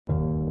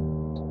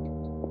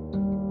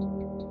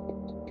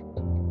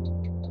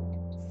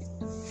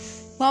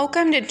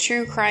Welcome to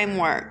True Crime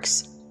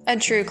Works, a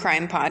true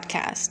crime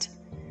podcast.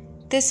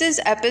 This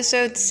is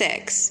episode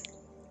 6,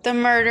 The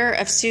Murder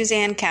of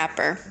Suzanne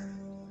Capper.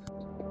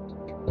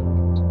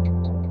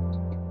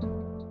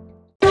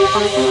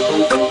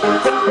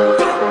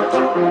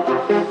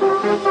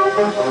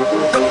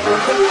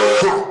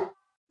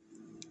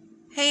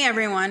 Hey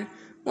everyone,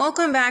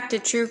 welcome back to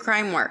True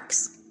Crime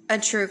Works, a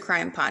true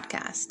crime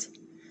podcast.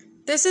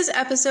 This is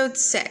episode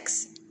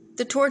 6,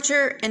 The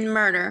Torture and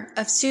Murder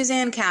of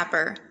Suzanne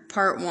Capper,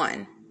 Part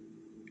 1.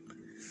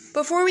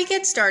 Before we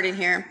get started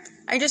here,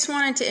 I just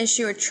wanted to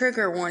issue a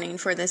trigger warning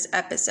for this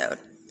episode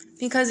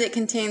because it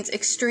contains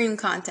extreme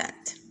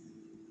content.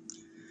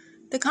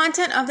 The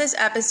content of this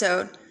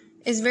episode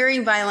is very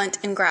violent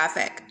and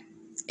graphic.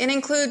 It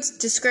includes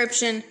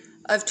description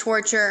of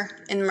torture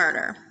and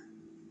murder.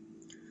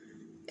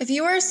 If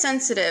you are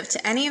sensitive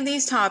to any of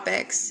these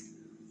topics,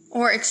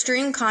 or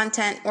extreme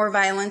content or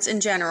violence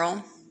in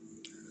general,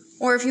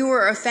 or if you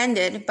were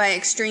offended by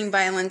extreme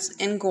violence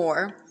and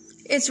gore,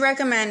 it's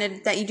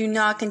recommended that you do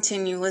not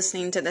continue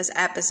listening to this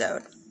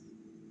episode.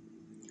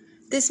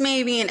 This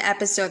may be an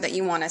episode that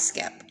you want to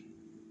skip.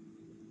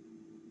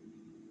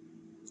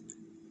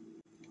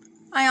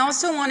 I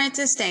also wanted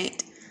to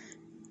state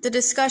the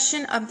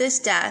discussion of this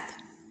death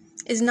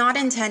is not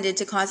intended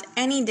to cause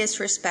any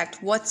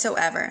disrespect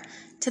whatsoever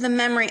to the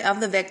memory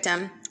of the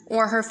victim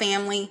or her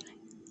family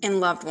and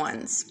loved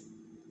ones.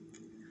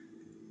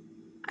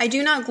 I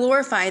do not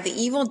glorify the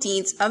evil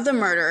deeds of the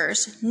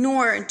murderers,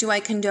 nor do I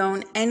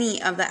condone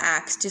any of the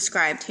acts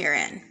described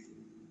herein.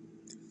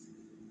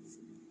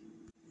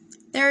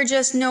 There are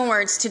just no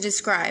words to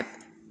describe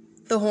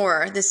the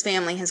horror this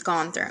family has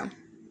gone through.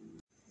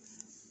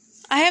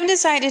 I have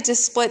decided to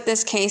split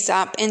this case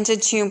up into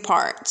 2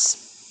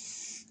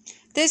 parts.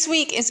 This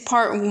week is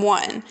part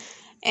 1,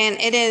 and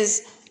it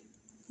is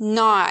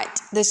not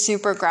the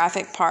super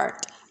graphic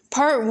part.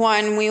 Part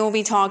 1, we will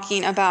be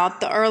talking about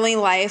the early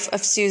life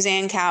of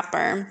Suzanne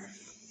Capper,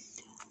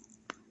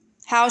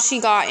 how she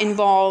got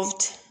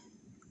involved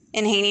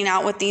in hanging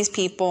out with these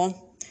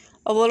people,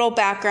 a little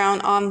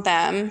background on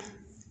them,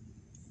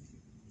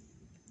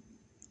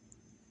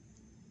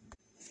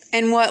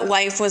 and what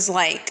life was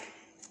like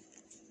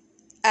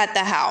at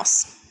the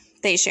house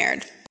they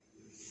shared.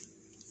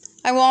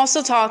 I will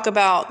also talk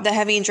about the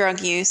heavy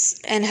drug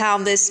use and how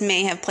this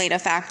may have played a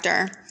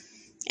factor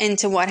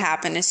into what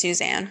happened to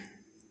Suzanne.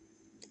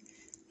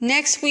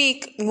 Next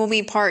week will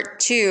be part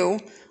 2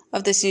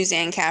 of the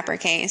Suzanne Capper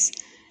case,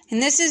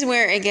 and this is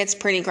where it gets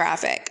pretty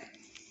graphic.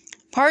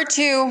 Part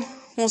 2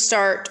 will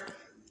start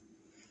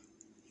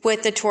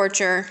with the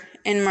torture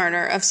and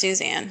murder of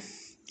Suzanne.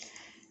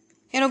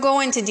 It'll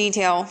go into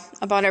detail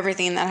about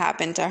everything that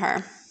happened to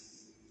her.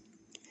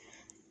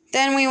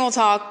 Then we will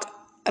talk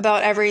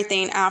about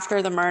everything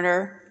after the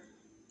murder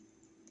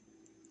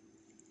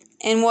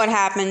and what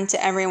happened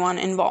to everyone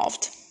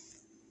involved.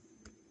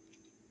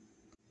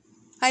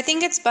 I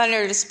think it's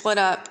better to split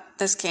up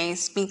this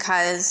case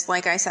because,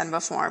 like I said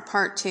before,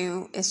 part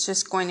 2 is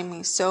just going to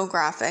be so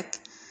graphic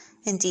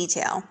in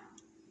detail.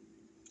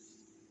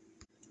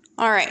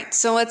 Alright,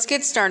 so let's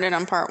get started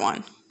on part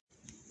 1.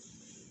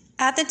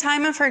 At the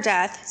time of her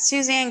death,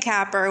 Suzanne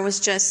Capper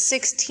was just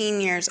 16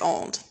 years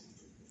old.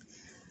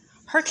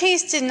 Her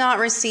case did not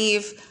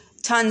receive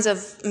tons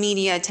of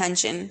media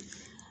attention.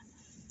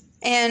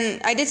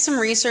 And I did some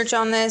research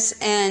on this,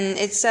 and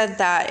it said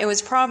that it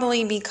was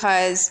probably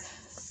because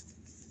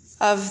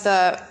of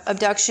the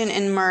abduction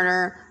and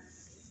murder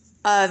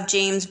of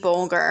James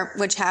Bulger,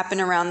 which happened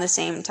around the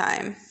same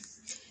time.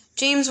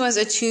 James was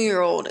a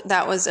 2-year-old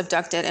that was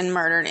abducted and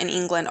murdered in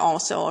England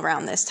also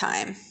around this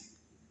time.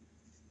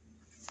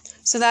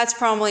 So that's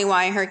probably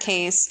why her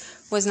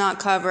case was not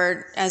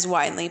covered as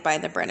widely by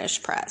the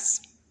British press.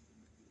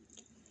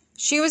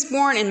 She was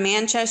born in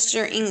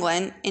Manchester,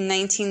 England in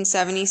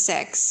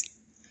 1976.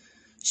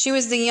 She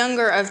was the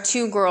younger of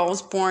 2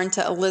 girls born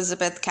to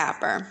Elizabeth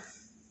Capper.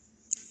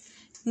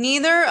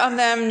 Neither of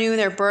them knew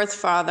their birth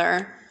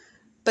father,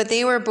 but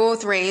they were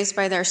both raised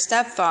by their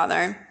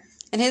stepfather,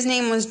 and his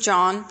name was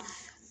John,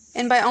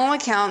 and by all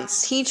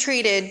accounts, he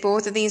treated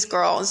both of these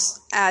girls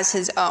as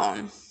his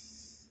own.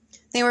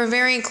 They were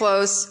very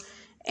close,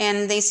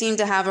 and they seemed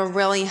to have a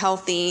really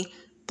healthy,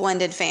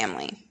 blended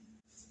family.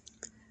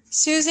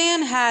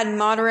 Suzanne had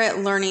moderate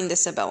learning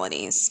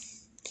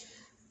disabilities.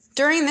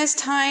 During this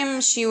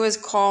time, she was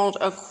called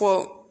a,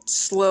 quote,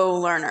 slow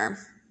learner,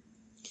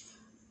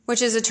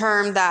 which is a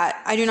term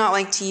that I do not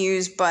like to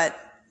use, but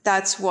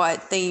that's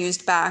what they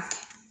used back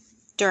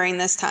during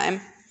this time.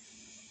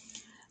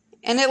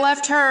 And it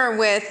left her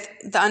with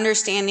the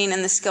understanding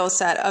and the skill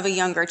set of a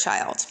younger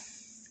child.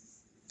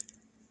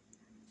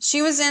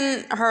 She was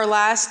in her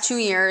last 2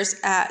 years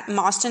at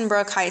Mostyn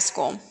Brook High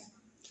School.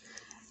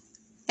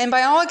 And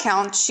by all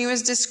accounts, she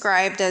was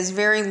described as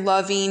very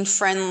loving,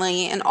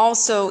 friendly, and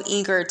also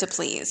eager to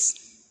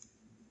please.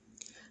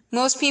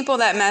 Most people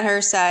that met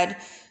her said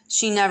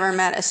she never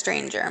met a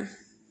stranger.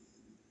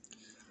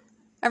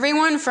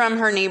 Everyone from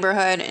her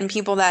neighborhood and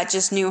people that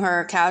just knew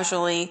her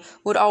casually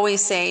would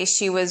always say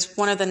she was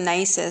one of the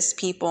nicest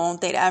people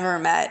they'd ever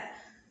met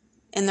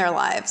in their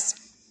lives.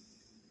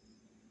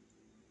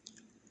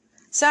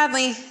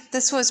 Sadly,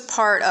 this was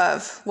part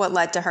of what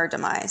led to her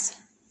demise.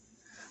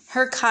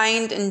 Her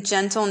kind and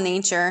gentle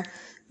nature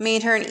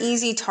made her an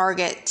easy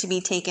target to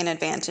be taken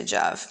advantage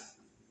of.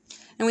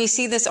 And we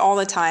see this all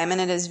the time,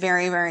 and it is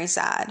very, very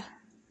sad.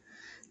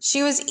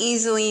 She was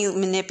easily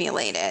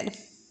manipulated.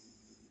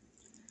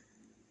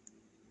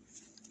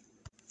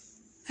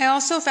 I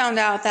also found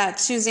out that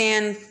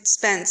Suzanne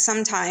spent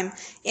some time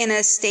in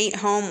a state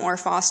home or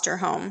foster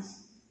home,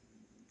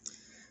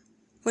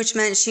 which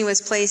meant she was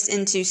placed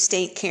into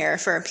state care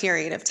for a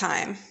period of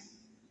time.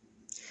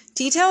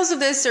 Details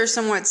of this are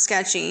somewhat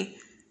sketchy,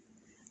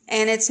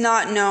 and it's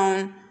not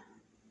known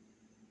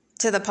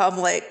to the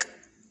public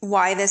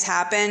why this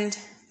happened,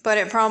 but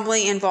it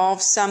probably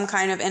involves some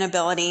kind of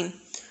inability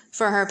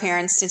for her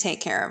parents to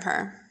take care of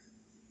her.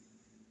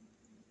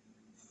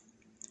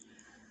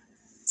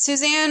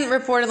 Suzanne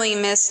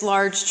reportedly missed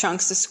large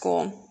chunks of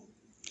school.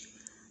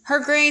 Her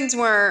grades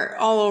were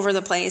all over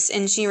the place,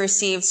 and she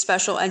received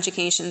special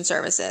education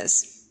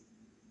services.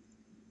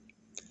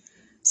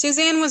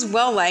 Suzanne was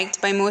well liked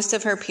by most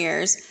of her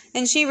peers,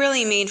 and she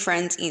really made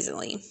friends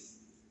easily.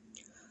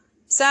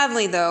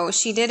 Sadly, though,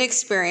 she did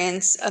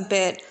experience a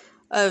bit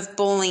of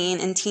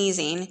bullying and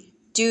teasing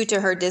due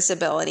to her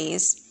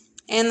disabilities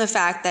and the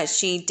fact that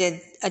she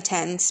did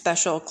attend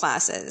special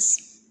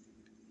classes.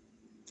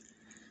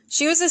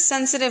 She was a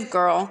sensitive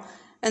girl,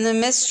 and the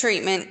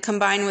mistreatment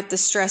combined with the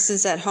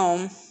stresses at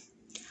home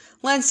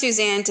led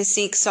Suzanne to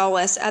seek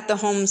solace at the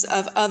homes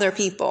of other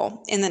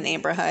people in the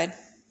neighborhood.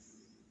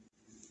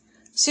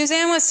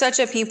 Suzanne was such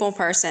a people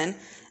person,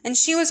 and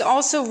she was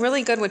also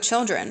really good with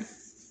children.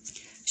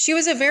 She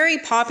was a very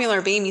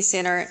popular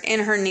babysitter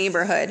in her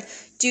neighborhood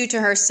due to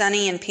her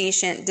sunny and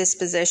patient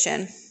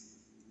disposition.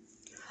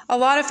 A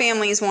lot of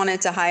families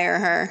wanted to hire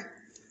her.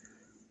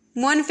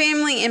 One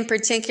family in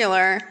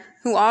particular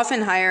who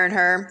often hired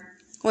her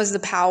was the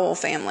Powell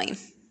family.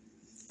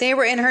 They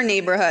were in her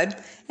neighborhood,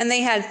 and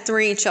they had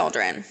 3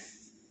 children.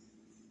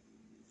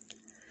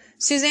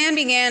 Suzanne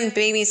began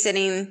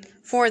babysitting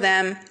for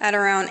them at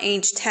around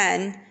age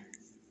 10,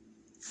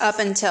 up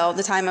until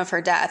the time of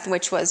her death,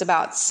 which was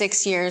about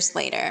 6 years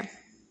later.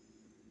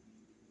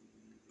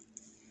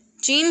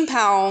 Jean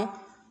Powell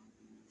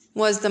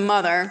was the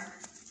mother,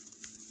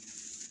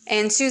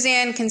 and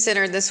Suzanne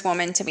considered this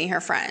woman to be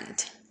her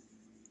friend.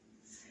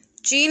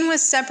 Jean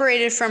was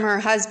separated from her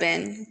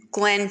husband,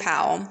 Glenn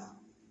Powell,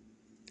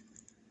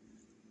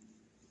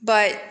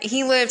 but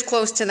he lived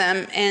close to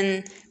them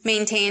and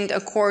maintained a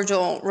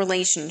cordial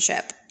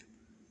relationship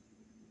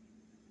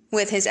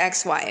with his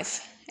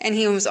ex-wife, and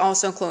he was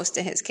also close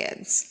to his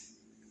kids.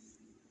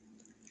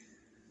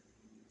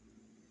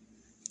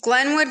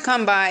 Glenn would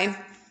come by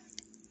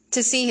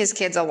to see his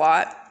kids a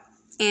lot,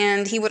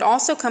 and he would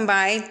also come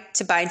by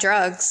to buy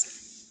drugs.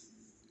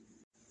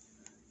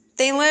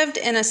 They lived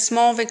in a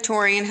small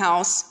Victorian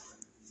house.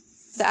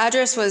 The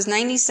address was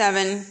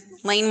 97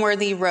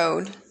 Laneworthy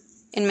Road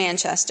in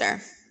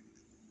Manchester.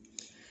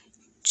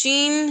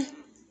 Jean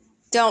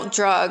dealt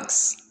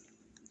drugs,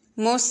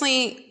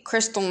 mostly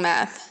crystal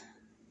meth,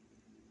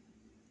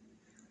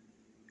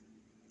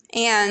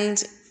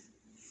 and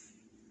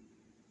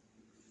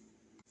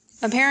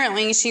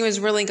apparently she was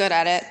really good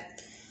at it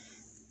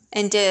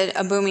and did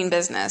a booming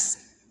business.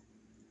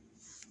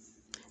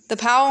 The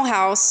Powell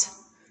house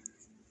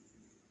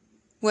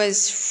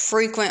was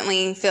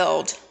frequently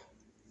filled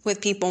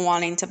with people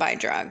wanting to buy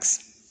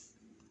drugs.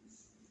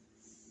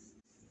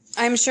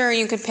 I'm sure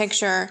you could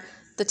picture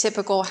the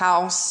typical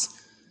house.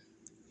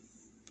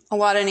 A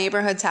lot of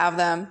neighborhoods have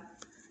them.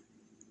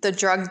 The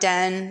drug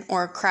den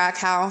or crack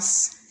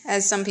house,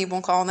 as some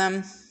people call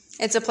them.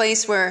 It's a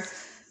place where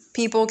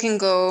people can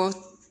go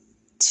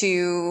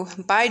to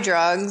buy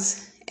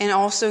drugs and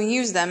also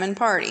use them and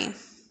party.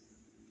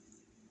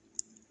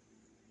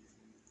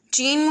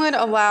 Jean would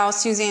allow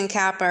Suzanne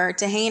Capper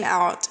to hang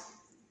out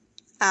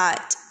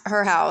at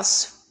her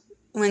house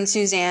when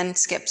Suzanne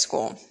skipped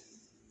school.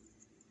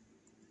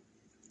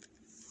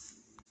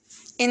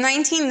 In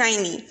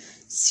 1990,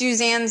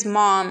 Suzanne's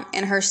mom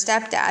and her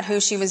stepdad, who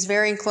she was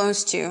very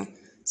close to,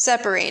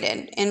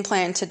 separated and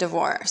planned to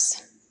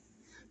divorce.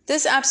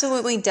 This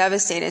absolutely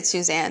devastated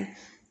Suzanne.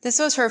 This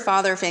was her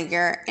father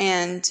figure,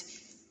 and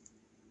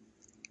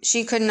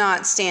she could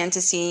not stand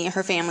to see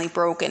her family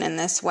broken in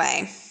this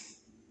way.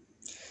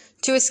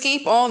 To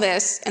escape all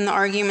this and the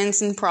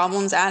arguments and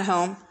problems at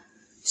home,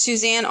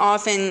 Suzanne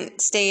often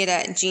stayed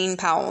at Jean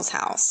Powell's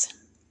house.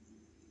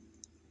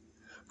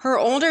 Her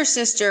older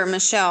sister,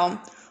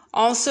 Michelle,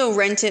 also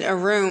rented a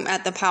room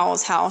at the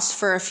Powell's house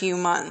for a few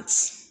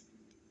months.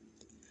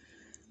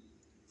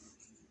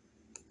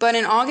 But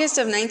in August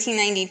of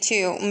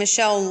 1992,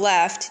 Michelle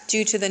left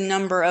due to the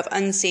number of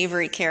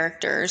unsavory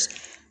characters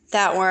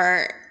that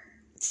were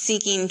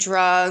seeking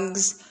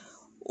drugs,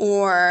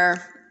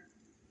 or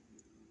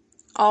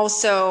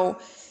also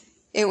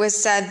it was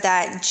said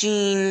that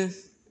Jean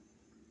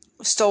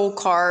stole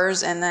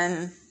cars and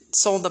then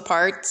sold the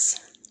parts.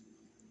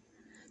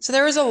 So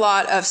there was a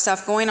lot of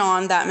stuff going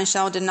on that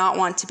Michelle did not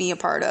want to be a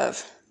part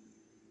of.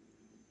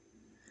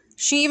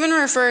 She even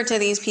referred to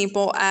these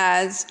people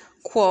as,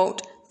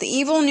 quote, the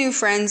evil new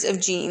friends of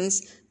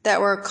Jean's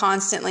that were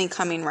constantly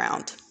coming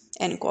round,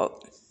 end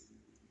quote.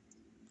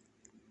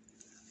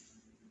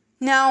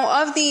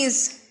 Now, of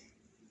these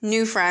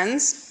new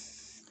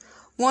friends,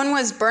 one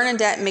was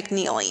Bernadette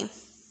McNeely.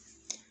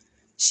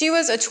 She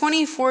was a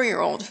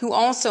 24-year-old who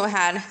also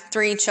had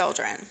 3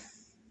 children.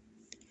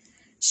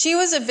 She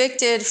was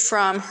evicted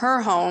from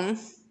her home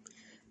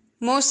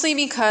mostly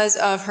because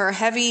of her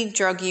heavy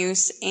drug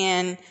use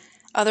and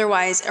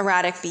otherwise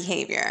erratic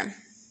behavior.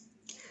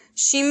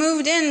 She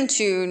moved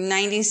into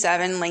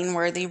 97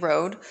 Laneworthy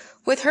Road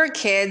with her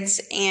kids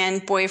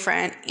and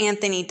boyfriend,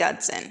 Anthony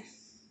Dudson.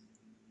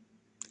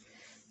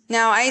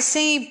 Now, I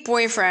say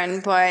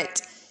boyfriend,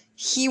 but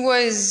he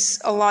was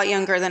a lot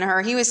younger than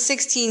her. He was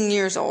 16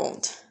 years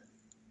old.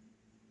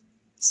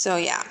 So,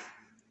 yeah.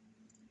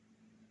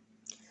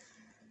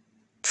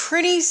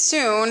 Pretty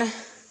soon,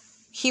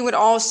 he would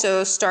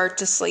also start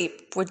to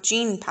sleep with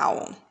Jean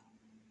Powell.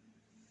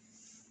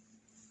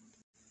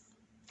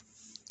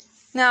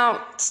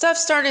 Now, stuff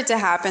started to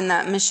happen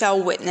that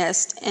Michelle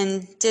witnessed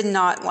and did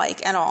not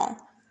like at all.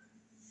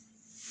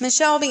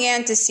 Michelle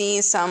began to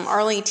see some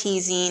early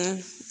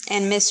teasing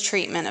and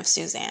mistreatment of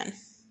Suzanne,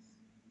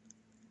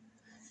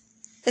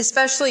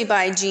 especially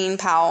by Jean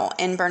Powell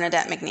and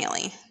Bernadette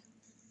McNeely.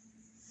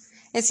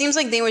 It seems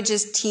like they would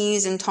just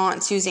tease and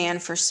taunt Suzanne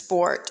for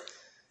sport,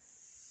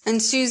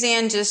 and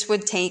Suzanne just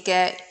would take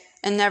it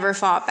and never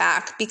fought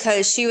back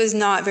because she was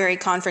not very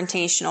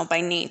confrontational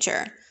by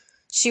nature.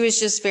 She was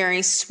just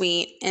very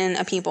sweet and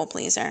a people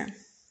pleaser.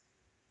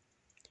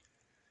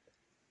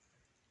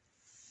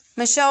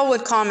 Michelle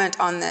would comment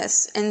on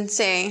this and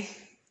say,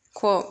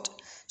 quote,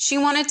 she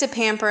wanted to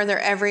pamper their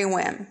every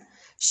whim.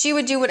 She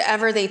would do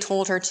whatever they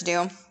told her to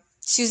do.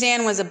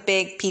 Suzanne was a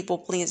big people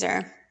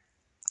pleaser,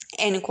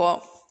 end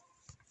quote.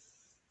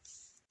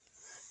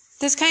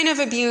 This kind of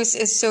abuse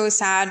is so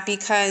sad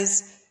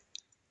because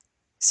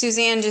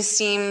Suzanne just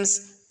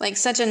seems like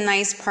such a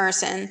nice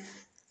person,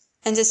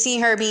 and to see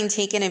her being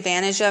taken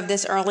advantage of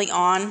this early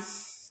on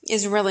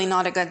is really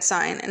not a good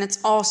sign, and it's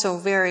also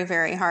very,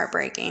 very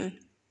heartbreaking.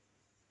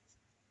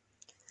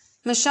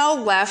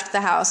 Michelle left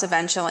the house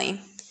eventually,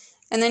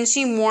 and then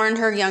she warned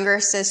her younger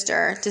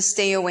sister to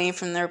stay away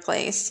from their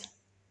place.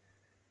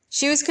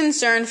 She was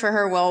concerned for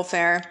her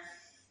welfare,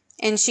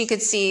 and she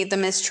could see the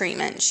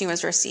mistreatment she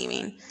was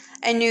receiving,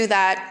 and knew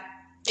that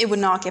it would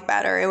not get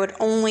better. It would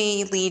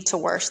only lead to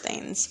worse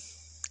things.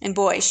 And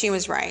boy, she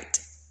was right.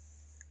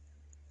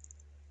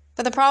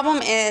 But the problem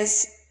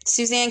is,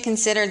 Suzanne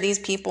considered these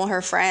people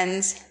her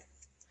friends,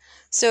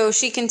 so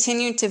she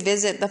continued to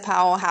visit the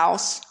Powell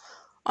house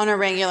on a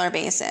regular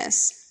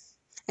basis.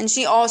 And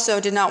she also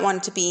did not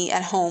want to be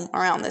at home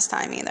around this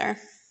time either.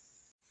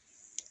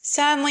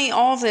 Sadly,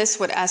 all of this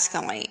would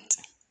escalate.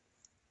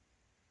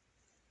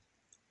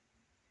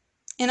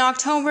 In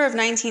October of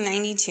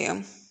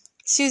 1992,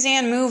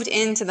 Suzanne moved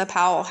into the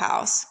Powell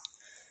house.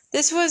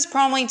 This was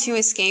probably to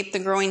escape the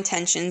growing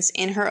tensions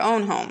in her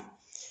own home,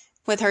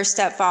 with her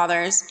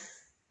stepfather's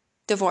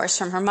divorce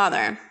from her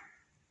mother.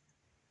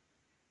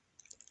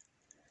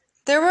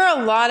 There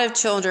were a lot of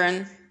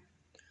children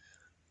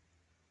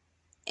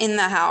in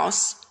the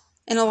house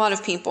and a lot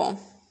of people.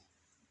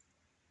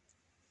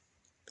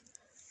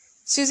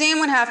 Suzanne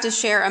would have to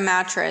share a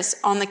mattress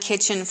on the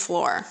kitchen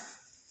floor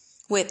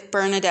with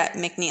Bernadette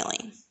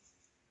McNeely.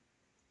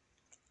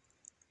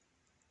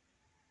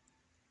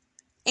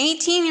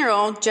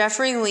 18-year-old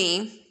Jeffrey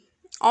Lee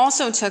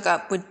also took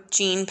up with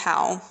Jean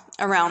Powell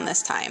around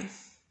this time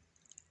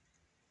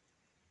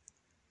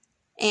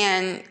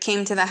and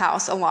came to the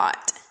house a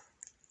lot.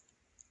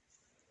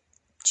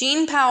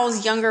 Jean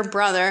Powell's younger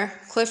brother,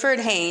 Clifford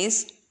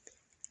Hayes,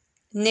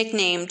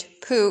 nicknamed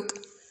Pook,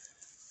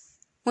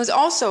 was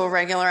also a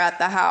regular at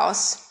the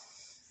house.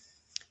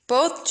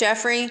 Both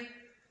Jeffrey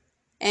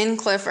and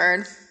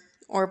Clifford,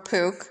 or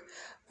Pook,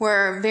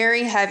 were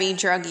very heavy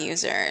drug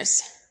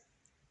users.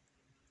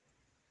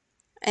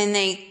 And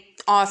they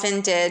often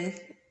did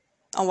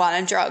a lot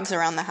of drugs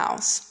around the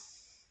house.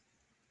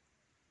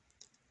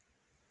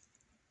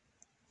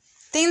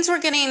 Things were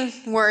getting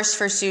worse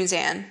for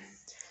Suzanne.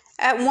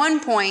 At one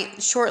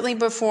point, shortly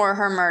before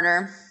her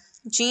murder,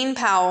 Jean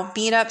Powell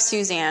beat up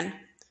Suzanne,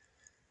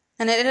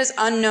 and it is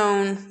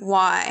unknown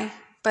why,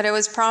 but it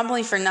was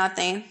probably for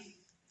nothing.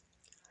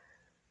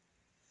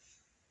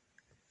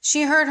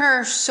 She hurt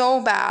her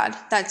so bad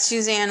that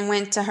Suzanne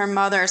went to her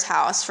mother's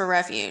house for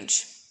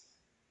refuge.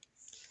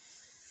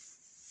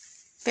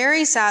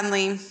 Very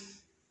sadly,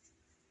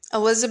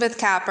 Elizabeth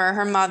Capper,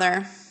 her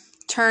mother,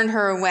 turned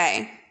her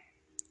away.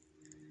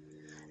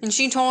 And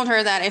she told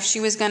her that if she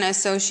was going to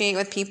associate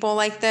with people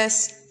like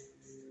this,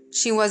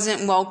 she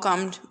wasn't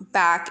welcomed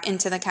back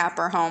into the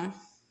Capper home.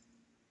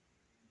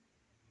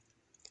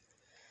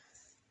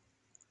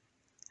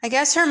 I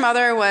guess her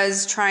mother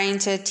was trying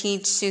to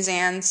teach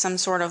Suzanne some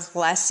sort of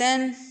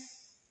lesson.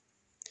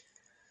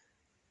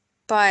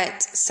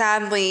 But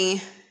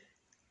sadly,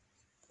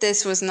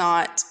 this was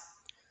not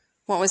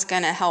what was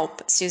going to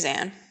help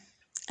Suzanne.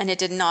 And it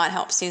did not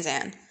help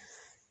Suzanne.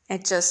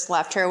 It just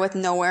left her with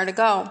nowhere to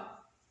go.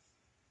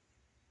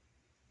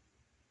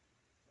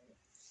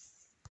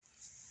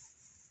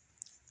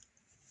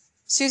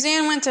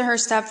 Suzanne went to her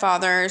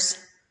stepfather's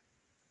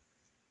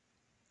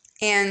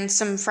and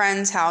some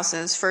friends'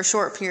 houses for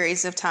short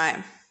periods of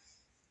time.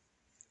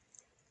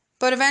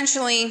 But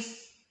eventually,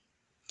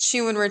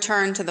 she would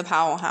return to the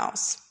Powell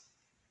house.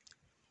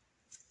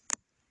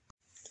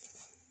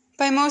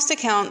 By most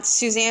accounts,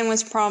 Suzanne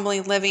was probably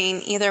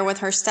living either with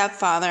her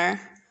stepfather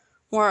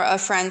or a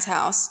friend's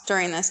house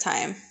during this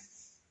time.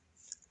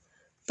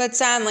 But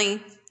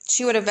sadly,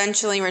 she would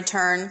eventually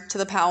return to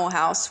the Powell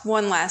house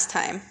one last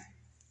time.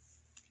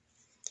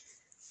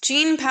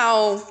 Jean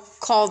Powell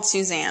called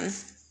Suzanne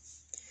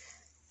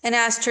and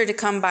asked her to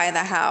come by the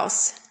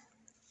house.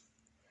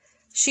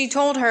 She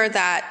told her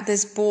that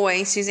this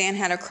boy Suzanne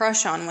had a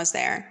crush on was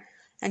there,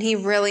 and he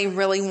really,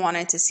 really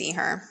wanted to see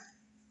her.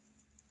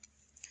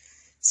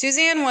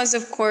 Suzanne was,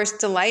 of course,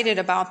 delighted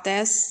about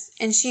this,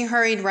 and she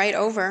hurried right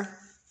over.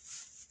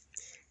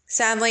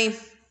 Sadly,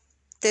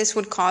 this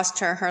would cost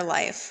her her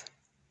life.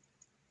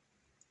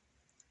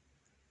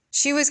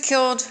 She was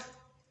killed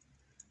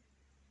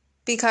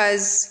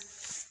because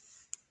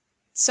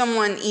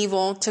someone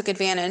evil took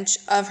advantage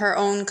of her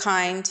own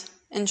kind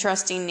and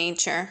trusting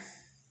nature.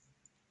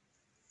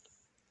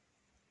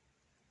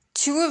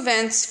 Two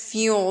events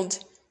fueled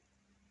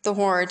the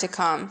horror to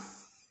come.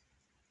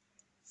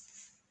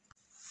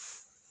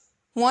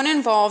 One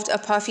involved a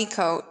puffy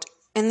coat,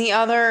 and the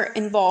other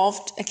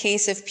involved a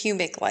case of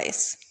pubic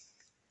lice.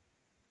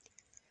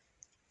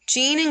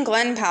 Jean and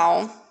Glenn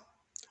Powell,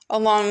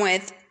 along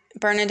with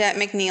Bernadette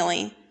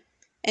McNeely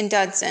and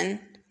Dudson,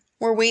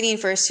 were waiting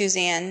for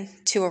Suzanne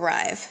to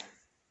arrive.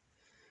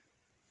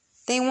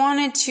 They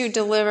wanted to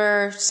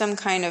deliver some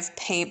kind of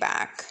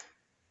payback.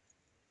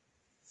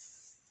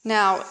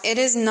 Now, it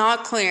is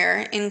not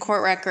clear in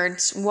court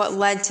records what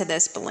led to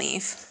this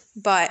belief,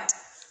 but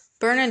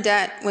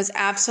Bernadette was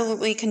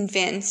absolutely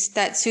convinced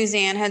that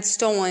Suzanne had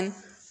stolen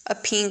a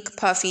pink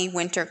puffy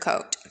winter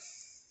coat.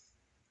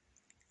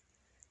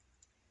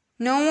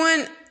 No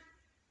one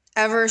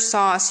ever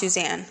saw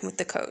Suzanne with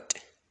the coat.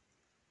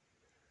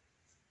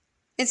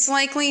 It's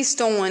likely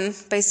stolen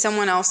by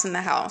someone else in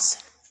the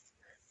house.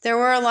 There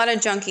were a lot of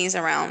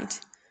junkies around.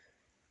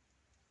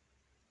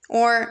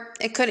 Or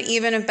it could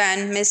even have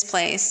been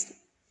misplaced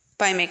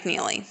by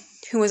McNeely,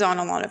 who was on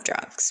a lot of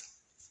drugs.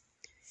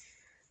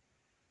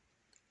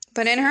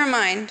 But in her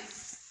mind,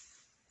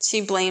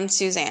 she blamed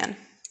Suzanne.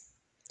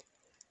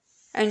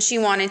 And she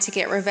wanted to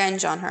get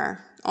revenge on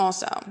her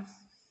also.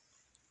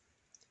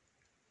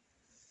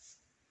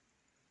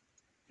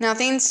 Now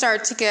things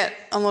start to get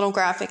a little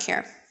graphic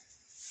here.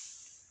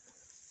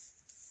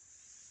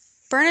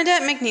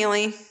 Bernadette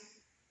McNeely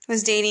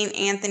was dating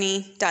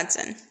Anthony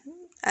Dudson,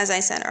 as I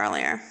said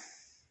earlier.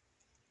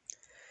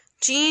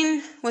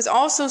 Jean was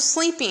also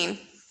sleeping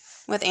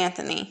with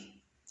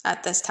Anthony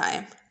at this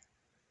time.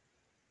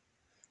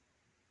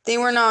 They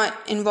were not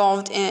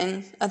involved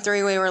in a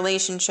three-way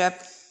relationship.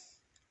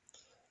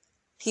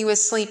 He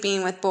was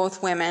sleeping with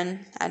both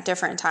women at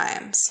different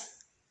times.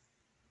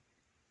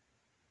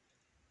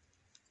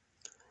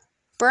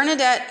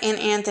 Bernadette and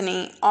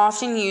Anthony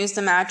often used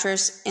the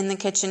mattress in the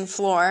kitchen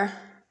floor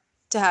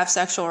to have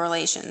sexual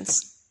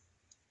relations.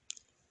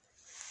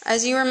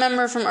 As you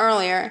remember from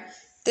earlier,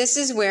 this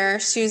is where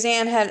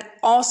Suzanne had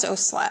also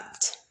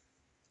slept.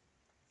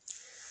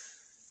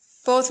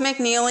 Both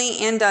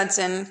McNeely and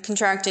Dudson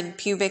contracted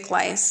pubic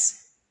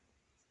lice,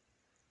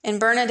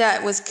 and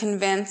Bernadette was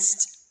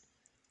convinced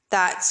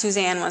that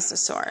Suzanne was the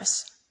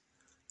source.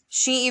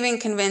 She even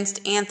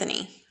convinced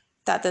Anthony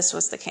that this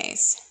was the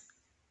case.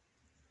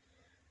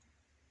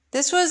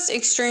 This was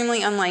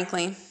extremely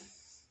unlikely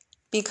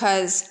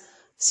because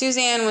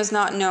Suzanne was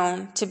not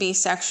known to be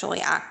sexually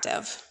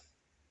active.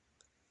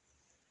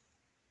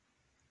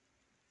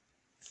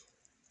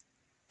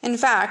 In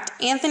fact,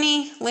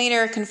 Anthony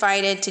later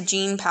confided to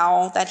Jean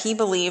Powell that he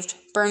believed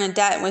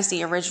Bernadette was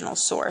the original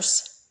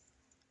source,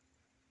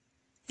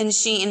 and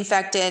she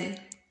infected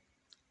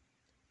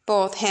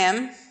both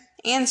him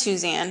and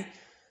Suzanne,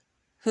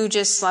 who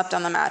just slept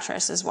on the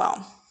mattress as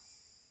well.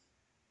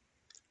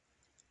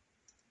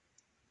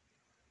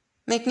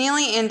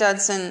 McNeely and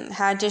Dudson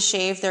had to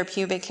shave their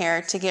pubic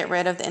hair to get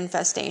rid of the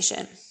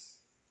infestation.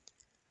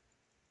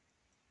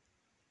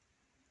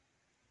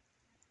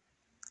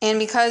 And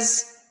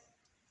because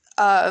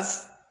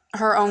of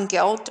her own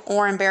guilt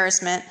or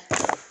embarrassment,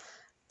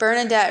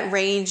 Bernadette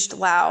raged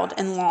loud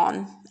and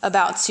long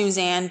about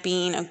Suzanne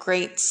being a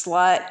great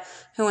slut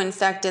who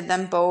infected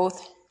them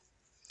both.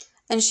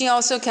 And she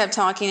also kept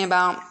talking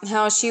about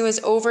how she was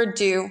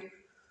overdue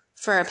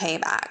for a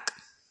payback.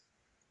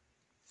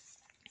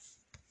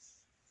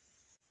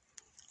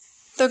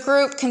 The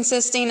group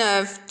consisting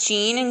of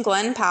Jean and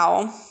Glenn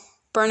Powell,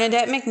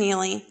 Bernadette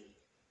McNeely,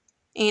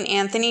 and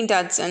Anthony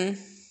Dudson,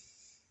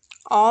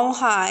 all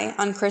high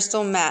on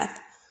crystal meth,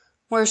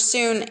 were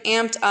soon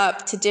amped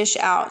up to dish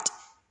out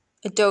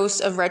a dose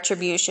of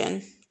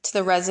retribution to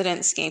the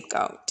resident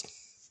scapegoat.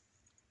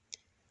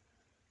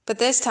 But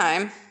this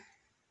time,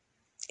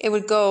 it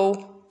would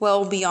go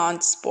well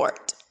beyond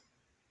sport.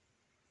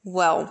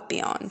 Well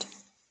beyond.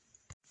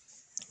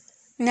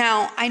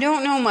 Now, I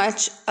don't know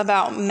much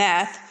about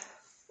meth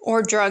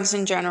or drugs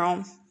in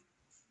general,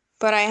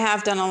 but I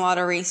have done a lot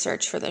of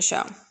research for the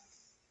show.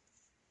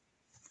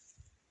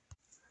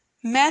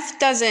 Meth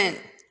doesn't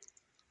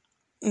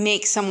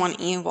make someone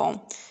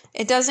evil.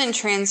 It doesn't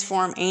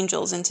transform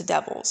angels into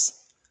devils.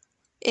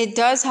 It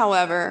does,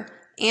 however,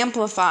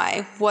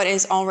 amplify what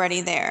is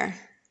already there,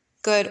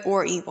 good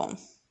or evil.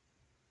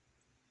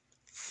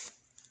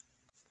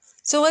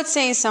 So let's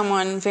say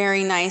someone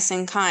very nice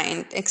and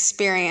kind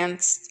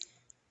experienced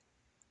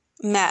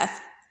meth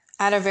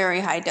at a very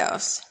high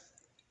dose.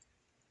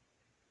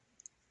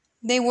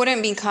 They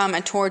wouldn't become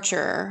a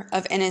torturer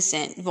of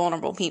innocent,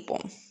 vulnerable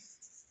people.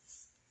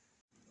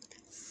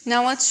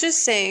 Now let's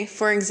just say,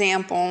 for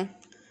example,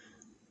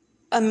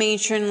 a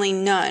matronly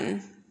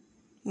nun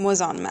was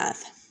on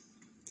meth.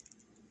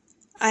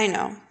 I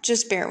know,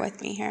 just bear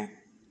with me here.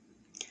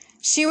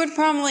 She would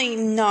probably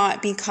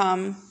not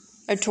become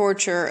a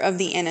torturer of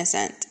the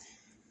innocent.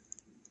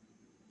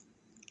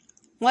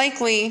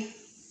 Likely,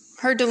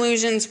 her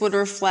delusions would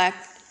reflect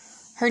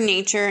her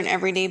nature and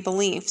everyday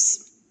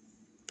beliefs.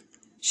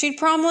 She'd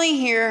probably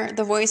hear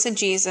the voice of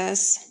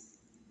Jesus,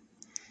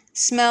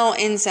 smell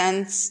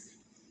incense,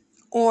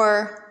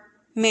 or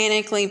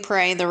manically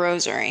pray the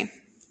rosary.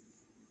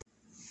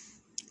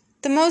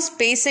 The most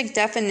basic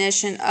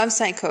definition of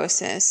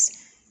psychosis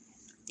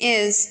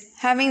is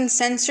having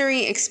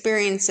sensory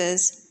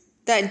experiences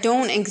that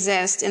don't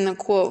exist in the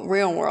quote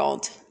real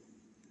world,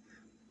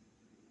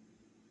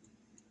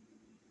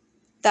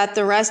 that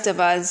the rest of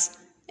us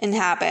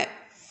inhabit.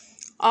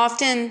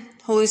 Often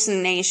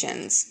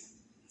hallucinations.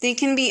 They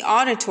can be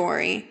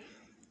auditory.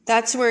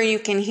 That's where you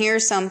can hear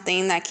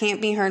something that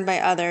can't be heard by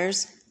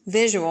others.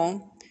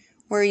 Visual,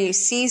 where you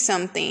see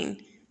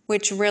something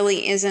which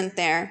really isn't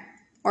there.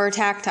 Or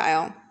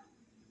tactile.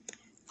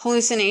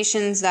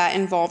 Hallucinations that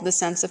involve the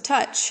sense of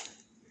touch.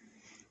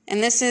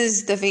 And this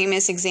is the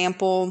famous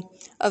example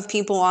of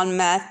people on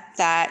meth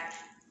that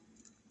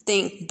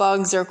think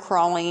bugs are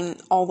crawling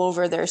all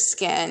over their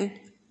skin.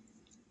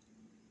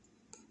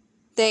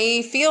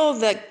 They feel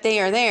that they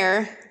are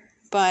there,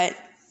 but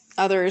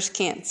others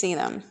can't see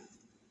them.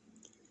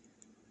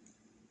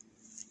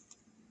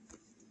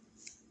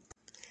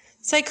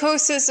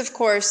 Psychosis, of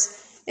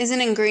course, is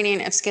an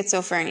ingredient of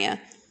schizophrenia,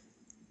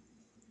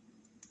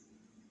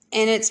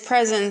 and its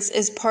presence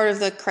is part of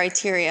the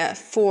criteria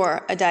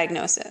for a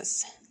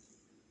diagnosis.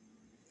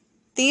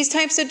 These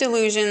types of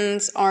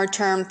delusions are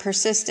termed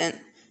persistent.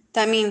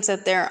 That means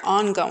that they're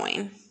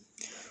ongoing.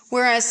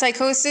 Whereas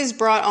psychosis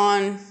brought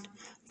on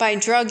by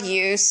drug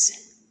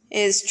use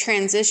is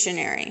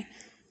transitionary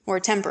or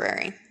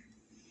temporary.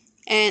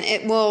 And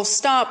it will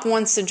stop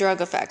once the drug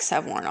effects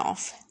have worn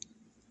off.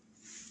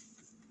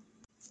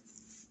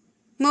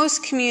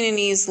 Most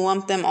communities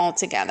lump them all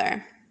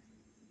together.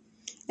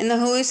 And the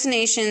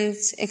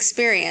hallucinations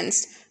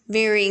experienced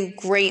vary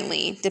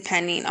greatly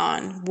depending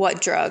on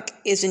what drug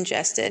is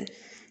ingested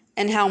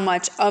and how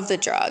much of the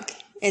drug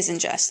is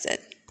ingested.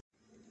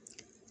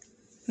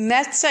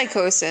 Meth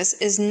psychosis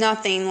is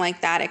nothing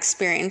like that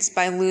experienced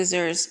by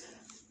users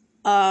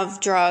of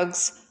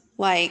drugs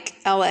like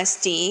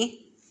LSD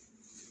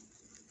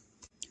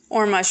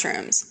or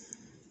mushrooms.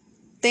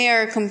 They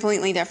are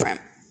completely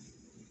different.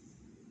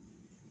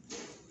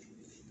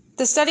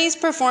 The studies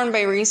performed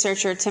by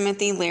researcher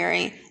Timothy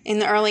Leary in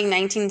the early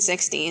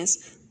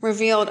 1960s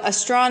revealed a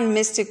strong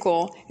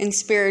mystical and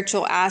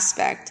spiritual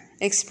aspect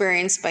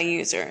experienced by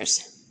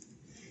users.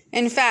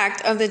 In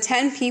fact, of the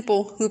 10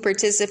 people who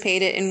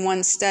participated in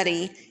one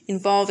study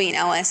involving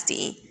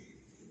LSD,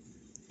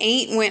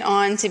 8 went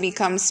on to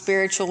become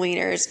spiritual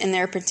leaders in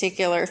their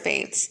particular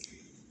faiths,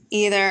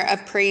 either a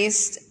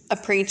priest, a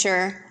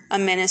preacher, a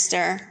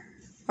minister,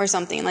 or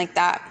something like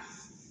that.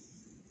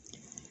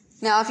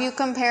 Now, if you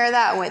compare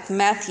that with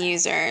meth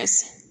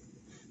users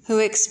who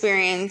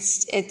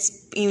experienced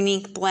its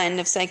unique blend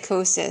of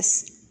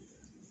psychosis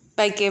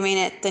by giving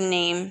it the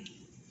name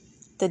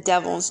the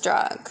devil's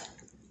drug,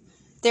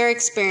 their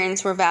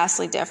experience were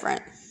vastly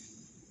different.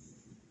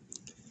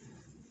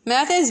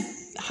 Meth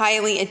is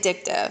highly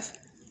addictive,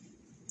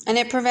 and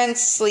it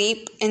prevents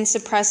sleep and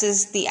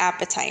suppresses the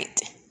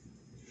appetite.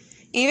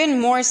 Even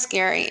more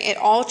scary, it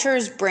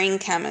alters brain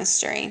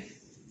chemistry,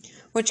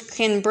 which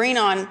can bring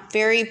on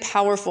very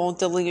powerful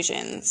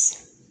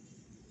delusions.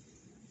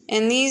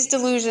 And these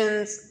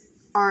delusions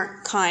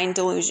aren't kind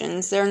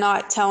delusions. They're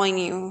not telling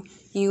you,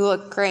 you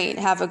look great,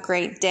 have a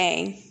great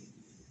day.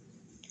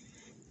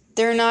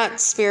 They're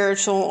not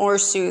spiritual or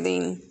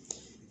soothing.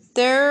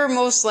 They're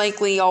most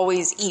likely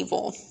always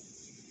evil.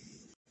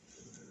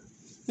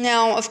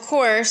 Now, of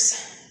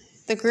course,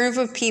 the group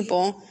of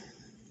people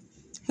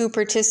who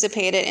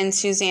participated in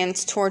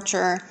Suzanne's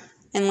torture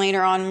and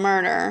later on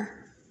murder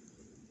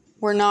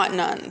were not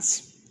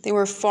nuns. They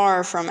were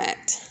far from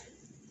it.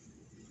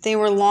 They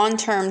were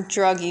long-term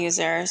drug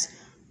users,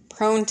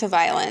 prone to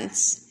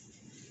violence,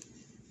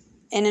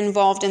 and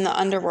involved in the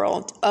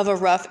underworld of a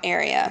rough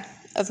area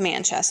of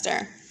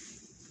Manchester.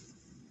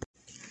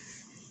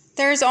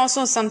 there's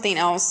also something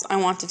else I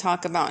want to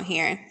talk about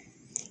here,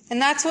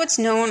 and that's what's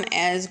known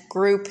as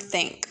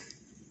groupthink.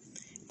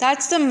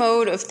 That's the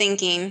mode of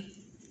thinking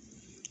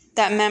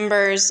that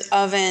members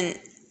of an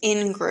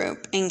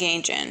in-group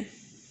engage in.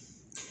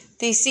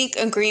 They seek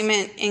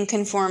agreement and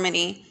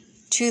conformity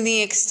to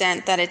the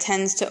extent that it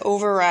tends to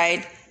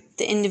override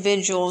the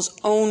individual's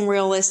own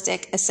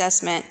realistic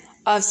assessment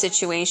of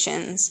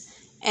situations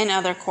and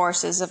other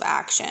courses of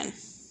action.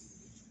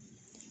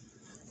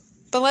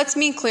 But let's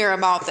be clear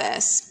about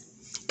this.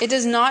 It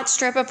does not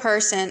strip a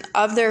person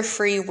of their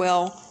free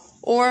will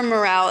or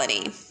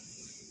morality.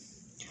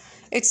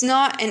 It's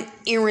not an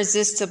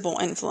irresistible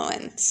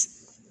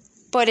influence,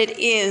 but it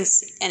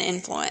is an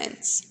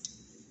influence.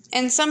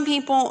 And some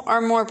people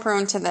are more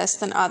prone to this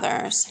than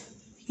others.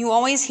 You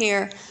always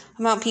hear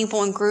about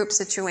people in group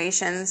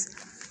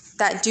situations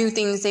that do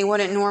things they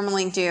wouldn't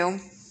normally do,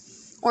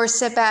 or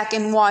sit back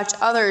and watch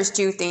others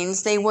do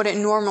things they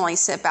wouldn't normally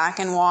sit back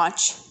and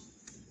watch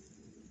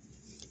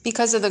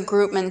because of the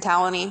group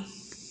mentality.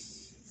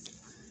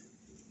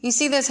 You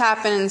see this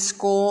happen in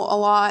school a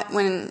lot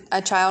when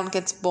a child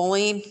gets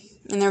bullied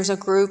and there's a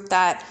group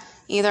that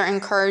either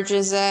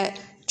encourages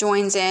it,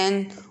 joins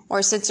in,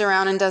 or sits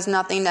around and does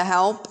nothing to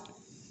help.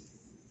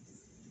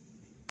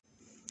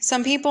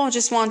 Some people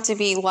just want to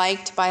be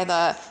liked by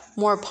the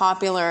more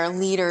popular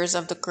leaders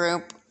of the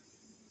group.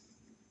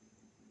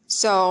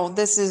 So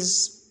this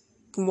is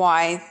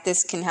why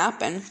this can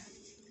happen.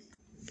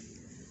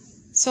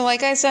 So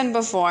like I said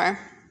before,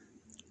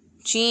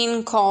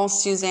 Jean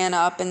calls Suzanne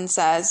up and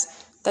says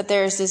that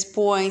there's this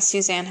boy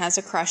Suzanne has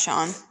a crush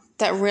on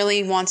that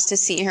really wants to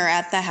see her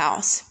at the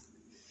house.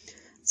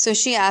 So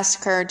she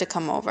asks her to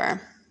come over.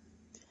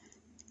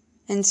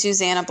 And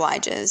Suzanne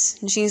obliges.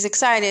 And she's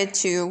excited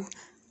to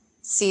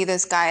see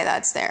this guy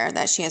that's there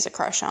that she has a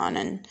crush on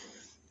and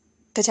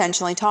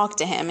potentially talk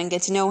to him and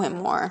get to know him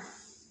more.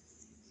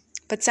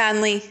 But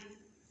sadly,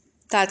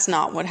 that's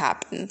not what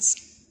happens.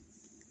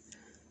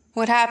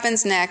 What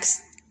happens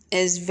next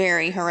is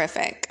very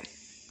horrific.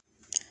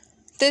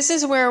 This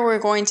is where we're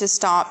going to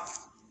stop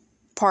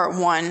part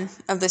 1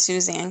 of the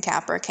Suzanne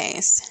Capper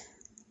case.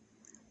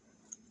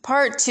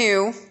 Part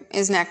 2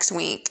 is next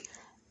week,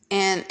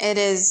 and it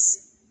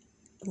is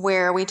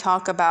where we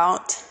talk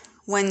about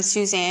when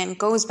Suzanne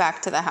goes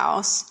back to the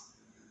house,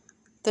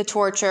 the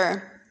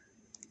torture,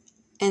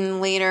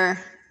 and later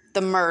the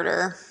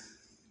murder.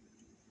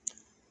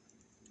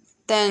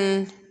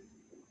 Then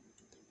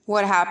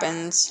what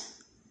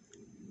happens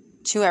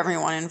to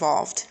everyone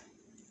involved.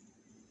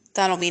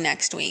 That'll be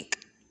next week.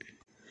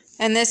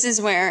 And this is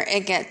where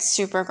it gets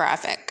super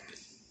graphic.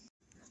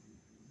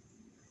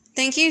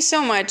 Thank you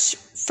so much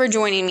for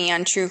joining me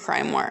on True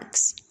Crime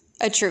Works,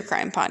 a true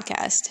crime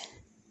podcast.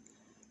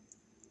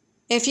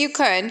 If you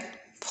could,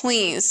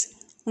 please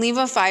leave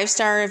a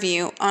 5-star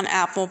review on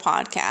Apple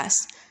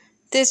Podcasts.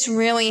 This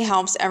really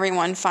helps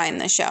everyone find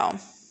the show.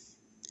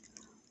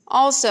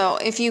 Also,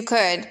 if you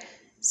could,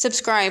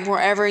 subscribe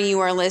wherever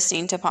you are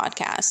listening to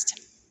podcasts.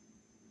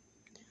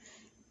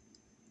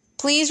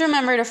 Please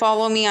remember to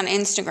follow me on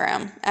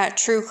Instagram at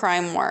True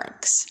Crime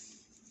Works.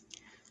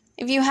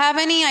 If you have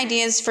any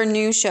ideas for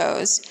new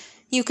shows,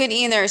 you could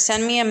either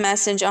send me a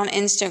message on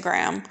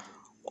Instagram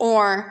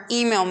or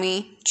email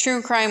me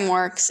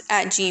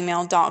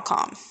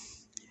truecrimeworks@gmail.com.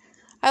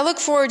 I look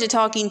forward to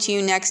talking to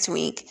you next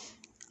week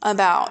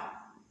about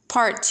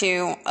part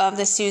 2 of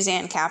the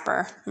Suzanne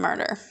Capper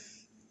murder.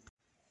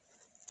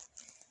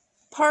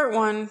 Part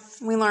 1,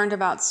 we learned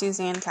about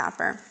Suzanne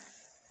Capper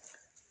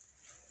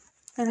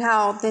and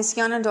how this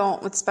young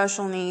adult with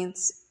special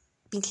needs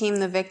became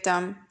the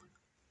victim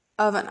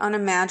of an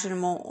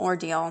unimaginable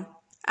ordeal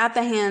at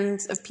the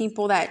hands of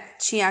people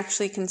that she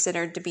actually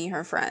considered to be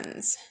her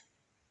friends.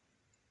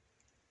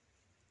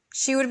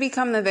 She would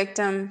become the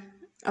victim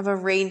of a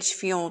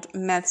rage-fueled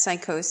meth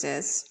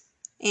psychosis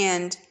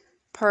and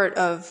part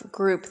of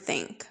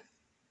groupthink,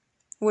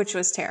 which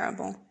was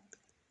terrible.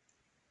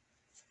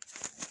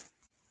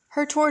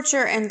 Her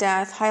torture and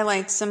death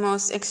highlights the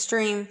most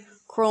extreme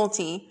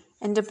cruelty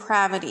and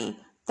depravity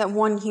that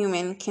one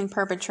human can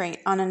perpetrate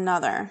on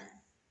another.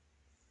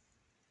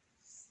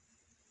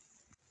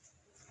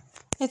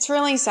 It's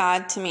really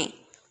sad to me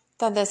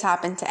that this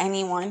happened to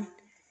anyone,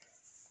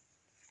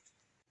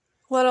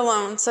 let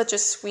alone such a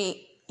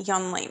sweet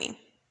young lady.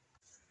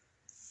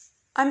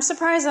 I'm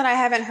surprised that I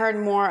haven't heard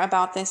more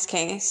about this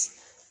case.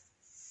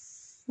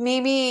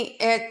 Maybe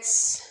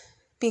it's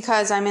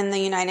because I'm in the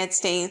United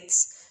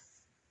States,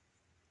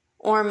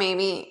 or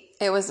maybe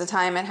it was the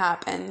time it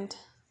happened.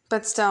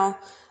 But still,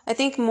 I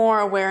think more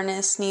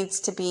awareness needs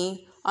to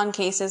be on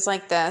cases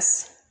like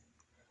this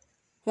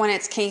when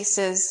it's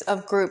cases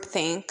of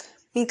groupthink,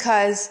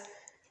 because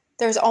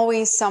there's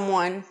always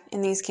someone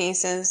in these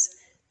cases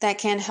that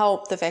can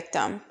help the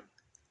victim.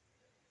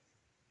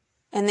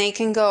 And they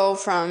can go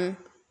from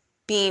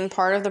being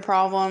part of the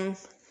problem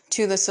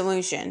to the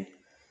solution.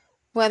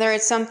 Whether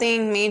it's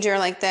something major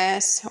like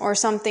this or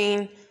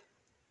something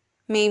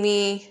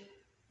maybe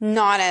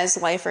not as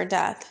life or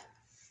death.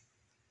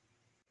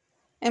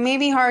 It may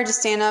be hard to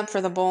stand up for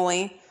the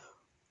bully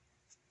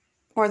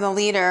or the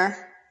leader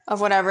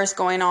of whatever's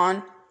going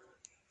on.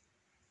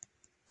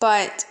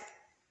 But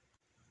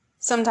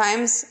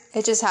sometimes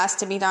it just has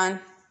to be done.